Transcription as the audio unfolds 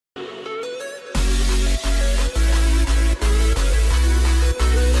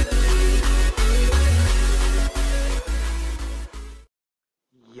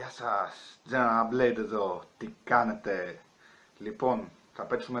σας, General Blade εδώ, τι κάνετε? Λοιπόν, θα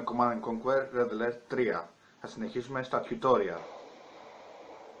παίξουμε Command & Conquer Red Alert 3. Θα συνεχίσουμε στα tutorial.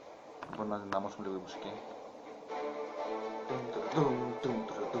 Λοιπόν, να δυναμώσουμε λίγο τη μουσική.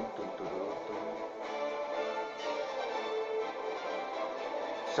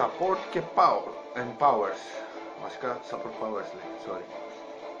 Support και powers. Βασικά support powers λέει, sorry.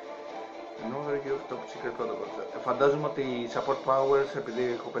 Φαντάζομαι ότι οι support powers,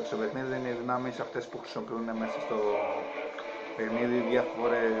 επειδή έχω παίξει στο παιχνίδι, είναι οι δυνάμεις αυτές που χρησιμοποιούν μέσα στο παιχνίδι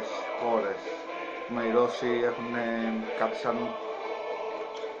διάφορες χώρες. Οι Ρώσοι έχουν κάτι σαν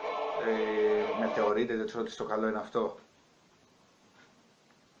μετεωρίτε, δεν ξέρω τι στο καλό είναι αυτό.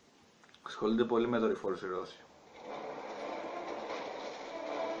 Ασχολούνται πολύ με δορυφόρους οι Ρώσοι.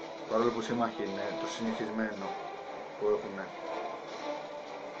 Παρόλο που σύμμαχοι είναι το συνηθισμένο που έχουν.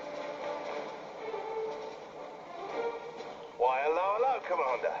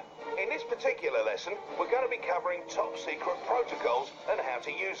 Commander. In this particular lesson, we're going to be covering top secret protocols and how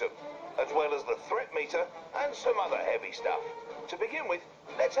to use them, as well as the threat meter and some other heavy stuff. To begin with,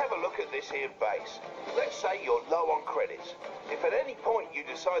 let's have a look at this here base. Let's say you're low on credits. If at any point you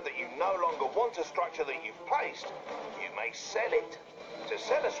decide that you no longer want a structure that you've placed, you may sell it. To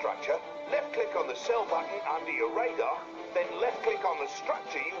sell a structure, left-click on the sell button under your radar, then left-click on the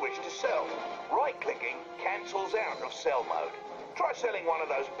structure you wish to sell. Right-clicking cancels out of sell mode. Try selling one of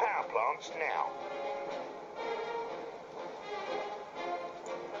those power plants now.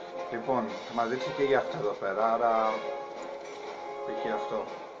 Λοιπόν, θα μας δείξει και για αυτό εδώ πέρα, άρα έχει αυτό.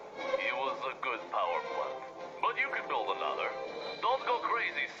 It was a good power plant, but you could build another. Don't go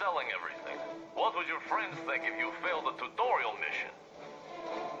crazy selling everything. What would your friends think if you failed the tutorial mission?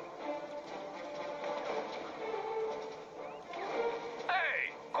 Hey,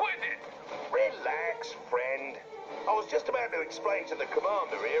 quit it! Relax, friend. I was just about to explain to the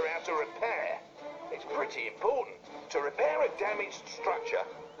commander here how to repair. It's pretty important. To repair a damaged structure,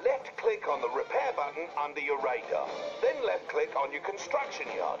 left-click on the repair button under your radar. Then left-click on your construction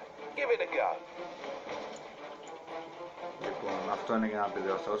yard. Give it a go. Λοιπόν, αυτό είναι για να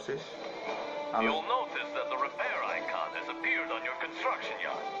επιδιορθώσεις. You'll notice that the repair icon has appeared on your construction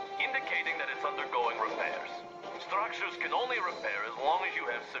yard, indicating that it's undergoing repairs. Structures can only repair as long as you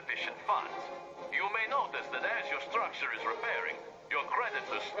have sufficient funds. You may notice that as your structure is repairing, your credits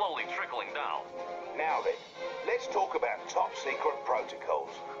are slowly trickling down. Now then, let's talk about top secret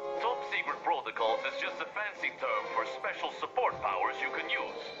protocols. Top secret protocols is just a fancy term for special support powers you can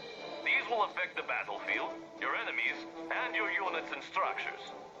use. These will affect the battlefield, your enemies, and your units and structures.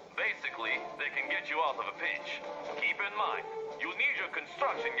 Basically, they can get you out of a pinch. Keep in mind, you need your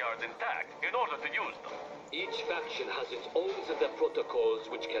construction yards intact in order to use them. Each faction has its own set of protocols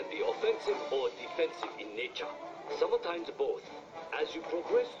which can be offensive or defensive in nature, sometimes both. As you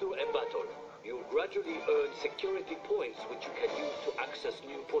progress through a battle, you gradually earn security points which you can use to access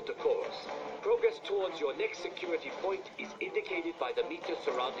new protocols. Progress towards your next security point is indicated by the meter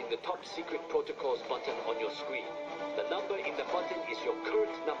surrounding the top secret protocols button on your screen. The number in the button is your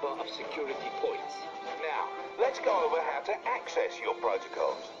current number of security points. Now, let's go over how to access your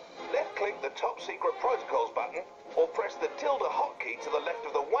protocols. Left-click the top secret protocols button or press the tilde hotkey to the left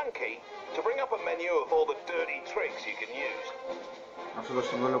of the 1 key to bring up a menu of all the dirty tricks you can use. Αυτό το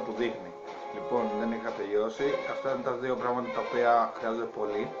συμβόλαιο που δείχνει. Λοιπόν, δεν είχα τελειώσει. Αυτά είναι τα δύο πράγματα τα οποία χρειάζονται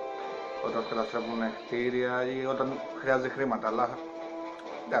πολύ όταν καταστρέφουν κτίρια ή όταν χρειάζεται χρήματα. Αλλά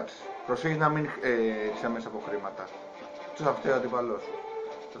εντάξει, προσέχεις να μην ξέμεσαι από χρήματα. Τους αυτό ο αντιπαλός σου.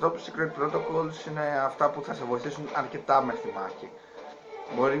 Τα top secret protocols είναι αυτά που θα σε βοηθήσουν αρκετά μες στη μάχη.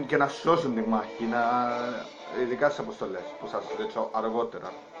 Μπορεί και να σώσουν τη μάχη, ειδικά στις αποστολές που θα σας δείξω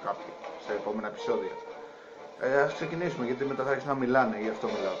αργότερα κάποιοι σε επόμενα επεισόδια. Ας ξεκινήσουμε γιατί μετά θα αρχίσουν να μιλάνε, γι' αυτό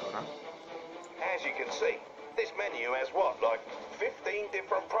μιλάω τώρα. As you can see, this menu has what, like 15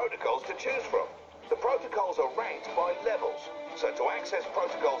 different protocols to choose from. The protocols are ranked by levels, so to access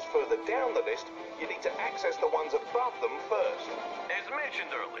protocols further down the list, you need to access the ones above them first. As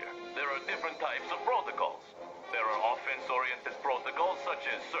mentioned earlier, there are different types of protocols. There are offense-oriented protocols such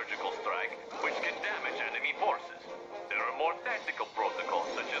as surgical strike, which can damage enemy forces. There are more tactical protocols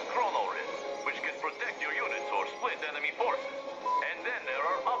such as chrono risk, which can protect your units or split enemy forces. And then there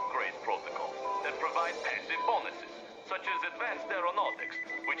are upgrade protocols that provide passive bonuses, such as advanced aeronautics,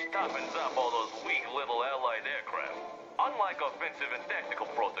 which top and ZaPo those weak little allied aircraft. Unlike offensive and tactical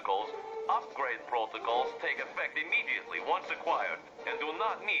protocols, upgrade protocols take effect immediately once acquired and do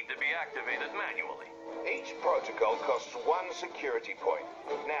not need to be activated manually. Each protocol costs 1 security point.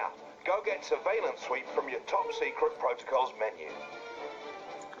 Now, go get surveillance sweep from your top secret protocols menu.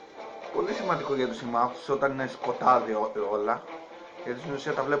 Πολύ σημαντικό για τους συμμάχους όταν είναι σκοτάδι όλα γιατί στην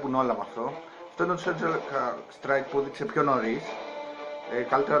ουσία τα βλέπουν όλα με αυτό. Αυτό είναι το Surgical Strike που έδειξε πιο νωρίς.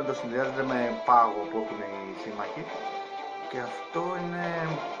 Καλύτερα να το συνδυάζεται με πάγο που έχουν οι σύμμαχοι. Και αυτό είναι...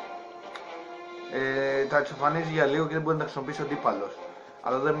 τα εξαφανίζει για λίγο και δεν μπορεί να τα χρησιμοποιήσει ο αντίπαλος.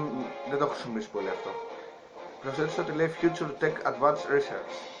 Αλλά δεν το χρησιμοποιήσει πολύ αυτό. Προσθέτω ότι λέει Future Tech Advanced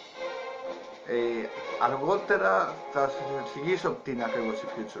Research. Αργότερα θα σας εξηγήσω τι είναι ακριβώς η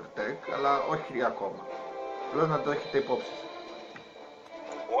Future Tech, αλλά όχι ακόμα. Απλώς να το έχετε υπόψη.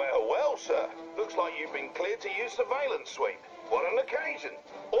 Well, sir. Looks like you've been cleared to use surveillance sweep. What an occasion.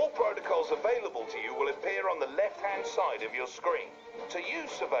 All protocols available to you will appear on the left-hand side of your screen. To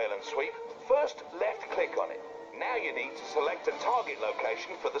use surveillance sweep, first left-click on it. Now you need to select a target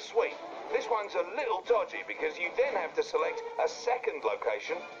location for the sweep. This one's a little dodgy because you then have to select a second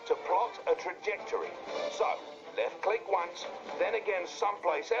location to plot a trajectory. So, left-click once, then again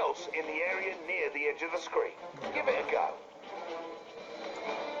someplace else in the area near the edge of the screen. Give it a go.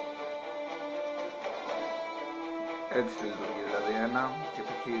 Έτσι λειτουργεί, δηλαδή ένα και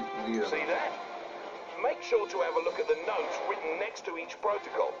έχει δύο. See that? Make sure to have a look at the notes written next to each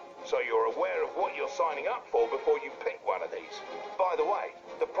protocol, so you're aware of what you're signing up for before you pick one of these. By the way,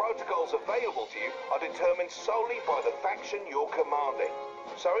 the protocols available to you are determined solely by the faction you're commanding.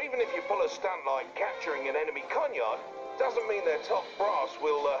 So even if you pull a stunt like capturing an enemy conyaard, doesn't mean their top brass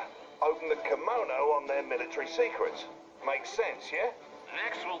will open the kimono on their military secrets. Makes sense, yeah?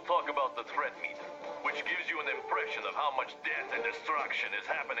 Next, we'll talk about the threat meter, which gives you an impression of how much death and destruction is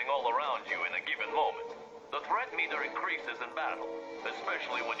happening all around you in a given moment. The threat meter increases in battle,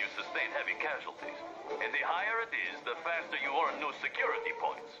 especially when you sustain heavy casualties. And the higher it is, the faster you earn new security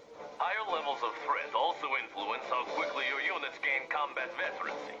points. Higher levels of threat also influence how quickly your units gain combat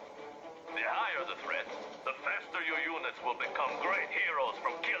veterancy. The higher the threat, the faster your units will become great heroes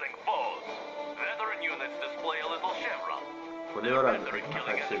from killing foes. Veteran units display a little chevron. They're better at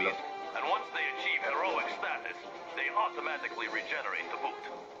killing enemies, and once they achieve heroic status, they automatically regenerate to boot.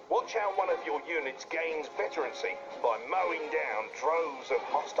 Watch how one of your units gains veterancy by mowing down droves of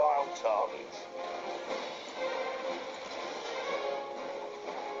hostile targets.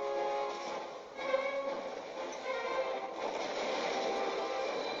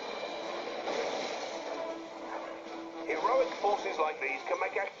 Heroic forces like these can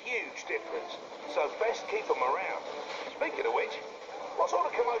make a huge difference, so best keep them around. Speaking of which, what's all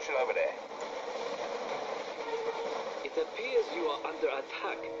the commotion over there? It appears you are under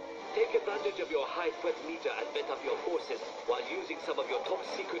attack. Take advantage of your high threat meter and vet up your forces while using some of your top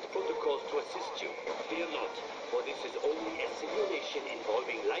secret protocols to assist you. Fear not, for this is only a simulation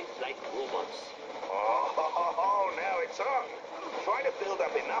involving lifelike robots. Oh, now it's on. Try to build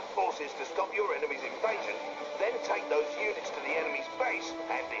up enough forces to stop your enemy's invasion, then take those units to the enemy's base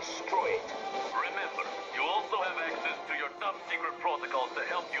and destroy it. Remember, you also have access to your top secret protocols to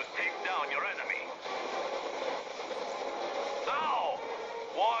help you take down your enemy. Now!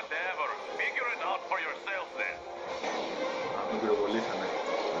 Whatever. Figure it out for yourself then. Τον πυροβολήσανε.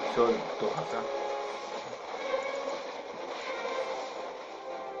 Sorry, το χάσα.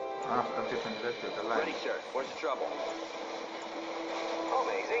 Αυτή ήταν η δεύτερη, καλά είναι. Ready, sir. Where's the trouble? I'm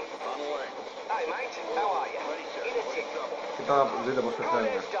easy. On the way. Hey, mate, how are you? Ready, sir. In a Where's tick. the trouble? Κοίτα, δείτε πως πεθαίνουν.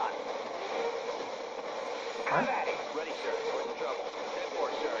 Commander's done. Have at it. Ready, sir. Where's the trouble?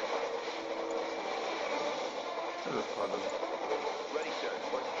 10-4, sir. Τέλος πάντων. Ready, sir.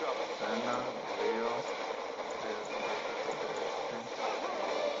 Where's the trouble? 1, 2,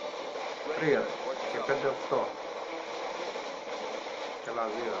 3 και 5, 8. Και άλλα 2.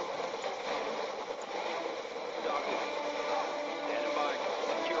 Doctor. Standing by.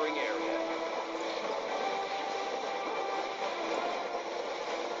 Securing area.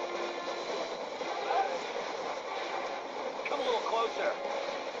 Come a little closer.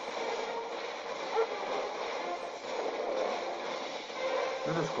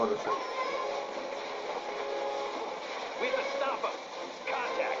 Δεν το σκότωσε. We have to stop him.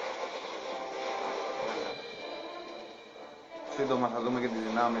 Contact. Σύντομα θα δούμε και τις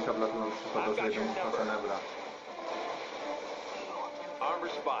δυνάμεις, απλά θέλω να τους σκοτώσω γιατί μου φτάσαν νεύρα. Arm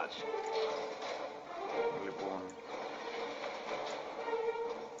response. Λοιπόν.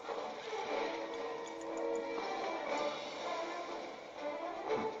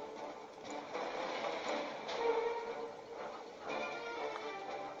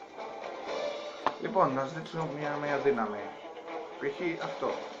 Λοιπόν, να ζητήσω μια δύναμη. Π.χ.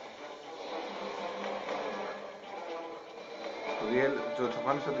 αυτό. Το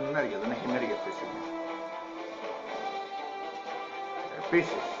εξαφάνισα την ενέργεια, δεν έχει ενέργεια αυτή τη στιγμή.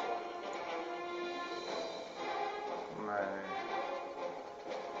 Επίσης,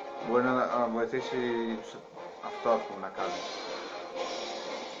 μπορεί να βοηθήσει αυτό, ας πούμε, να κάνει.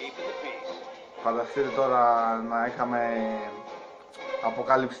 keeping the peace. Φανταστείτε τώρα να είχαμε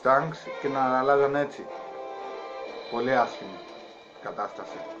Apocalypse Tanks και να αλλάζαν έτσι. Πολύ άσχημη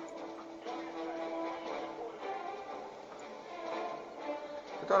κατάσταση.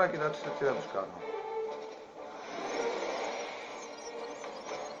 Και τώρα κοιτάξτε τι θα τους κάνω.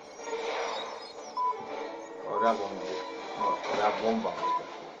 Ωραία βόμβα. Ωραία βόμβα.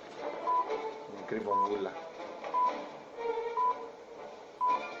 Μικρή βομβούλα.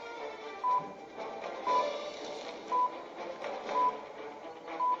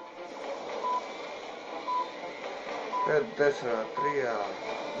 Πέντε, 4, 3,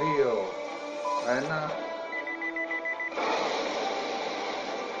 2, 1.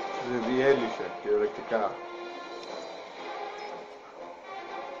 Διέλυσε κυριολεκτικά.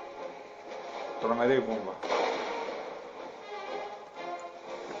 Τρομερή βόμβα.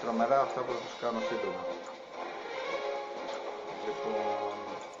 Και τρομερά αυτά που θα τους κάνω σύντομα. Λοιπόν,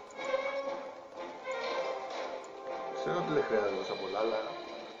 ξέρω ότι δεν χρειάζεται τόσα πολλά, αλλά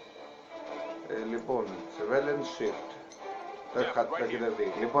λοιπόν, surveillance shift. Το έχετε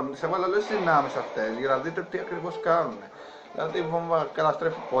δει. Λοιπόν, σε βάλω όλες τις δυνάμεις αυτές για να δείτε τι ακριβώς κάνουν. Δηλαδή η βόμβα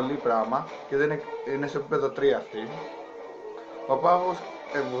καταστρέφει πολύ πράγμα και δεν είναι σε επίπεδο 3 αυτή. Ο πάγος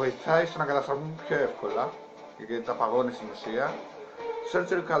βοηθάει στο να καταστραφούν πιο εύκολα, γιατί τα παγώνει στην ουσία.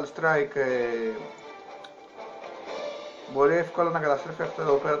 Surgical strike μπορεί εύκολα να καταστρέφει αυτό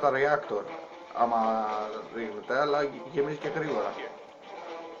εδώ πέρα τα reactor άμα ρίχνεται, αλλά γεμίζει και γρήγορα.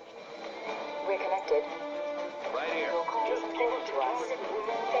 Right here. Just keep it to us.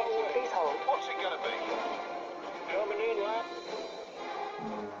 Thank you. Please hold. What's it gonna be? Coming in line.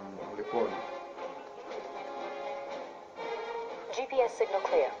 Λοιπόν, GPS signal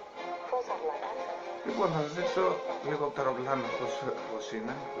clear. Full satellite access. λοιπόν, θα σας δείξω λίγο από το αεροπλάνο πώς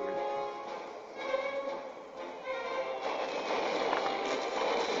είναι.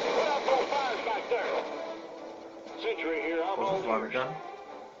 Put out those fires back there. Sentry here. I'm Πώς σας on φάνηκαν.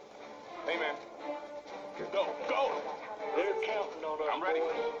 Hey, man. Go, go. They're counting on us. I'm ready.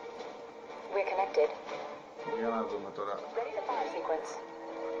 We're connected. Για να δούμε τώρα. Ready to fire sequence.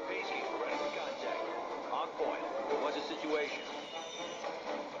 Basic, ready for contact. On point. What's the situation?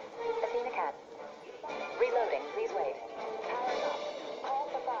 Athena Cat. Reloading. Please wait. Powering up. Call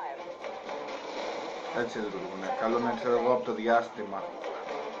for fire. Έτσι λειτουργούν. Καλό να ξέρω εγώ από το διάστημα.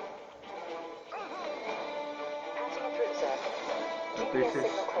 Patching it through, sir. GPS Επίσης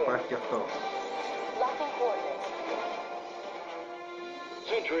signal clear. υπάρχει και αυτό. Locking coordinates.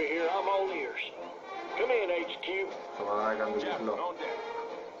 Sentry here. I'm all ears. Come in, HQ. Σοβαρά έκανε το διπλό. On deck.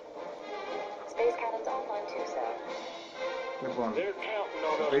 Space cannons online too, sir. Λοιπόν, They're counting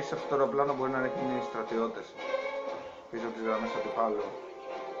on us. επίσης αυτό το αεροπλάνο μπορεί να ρίχνει στρατιώτες πίσω από τις γραμμές αντιπάλου.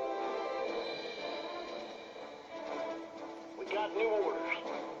 We got new orders.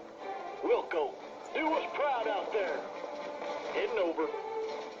 Wilco, do us proud out there. Heading over.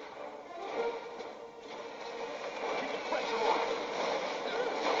 Keep the pressure on.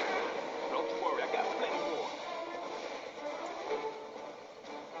 Don't you worry, I got plenty more.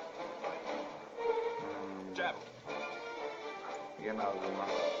 ZaPo. Για να δούμε.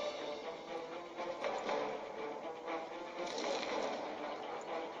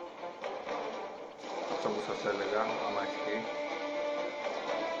 Αυτό που σας έλεγα, άμα ισχύει.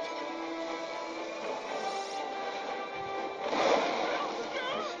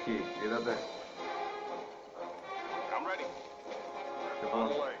 Ισχύει, είδατε. I'm ready. Λοιπόν,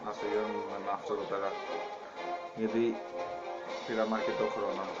 να τελειώνουμε με αυτό εδώ πέρα. Γιατί πήραμε αρκετό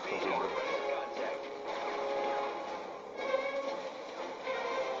χρόνο στο βίντεο. Contact.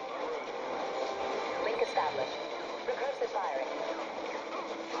 Link established. Recursive firing.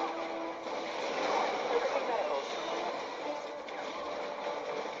 Focusing medicals.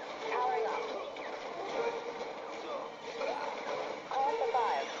 Powering up. Call for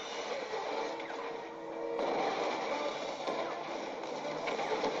fire.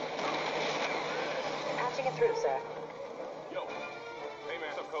 Patching it through, sir. Yo. Hey, man.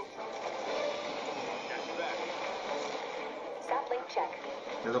 What's up, coach? Got you back. Sat link check.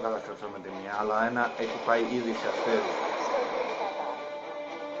 Δεν το καταστρέψαμε τη μία, αλλά ένα έχει πάει ήδη σε αστέρι. Scoping stand by.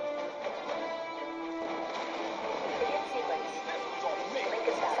 Begin sequence. Link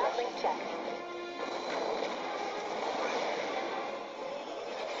established. Sat link check.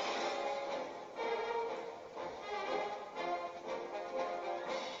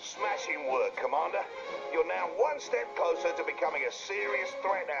 Smashing work, Commander. You're now one step closer to becoming a serious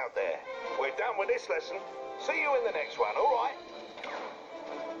threat out there. We're done with this lesson. See you in the next one, all right?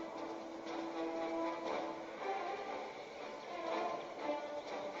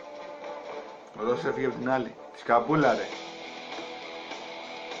 Ο Ρώσος έφυγε από την άλλη. Τη σκαμπούλα ρε.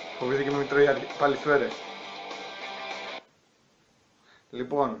 Φοβήθηκε και με τρώει πάλι σφαίρες.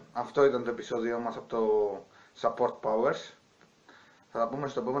 Λοιπόν, αυτό ήταν το επεισόδιο μας από το Support Powers. Θα τα πούμε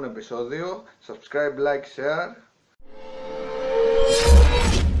στο επόμενο επεισόδιο. Subscribe, like, share.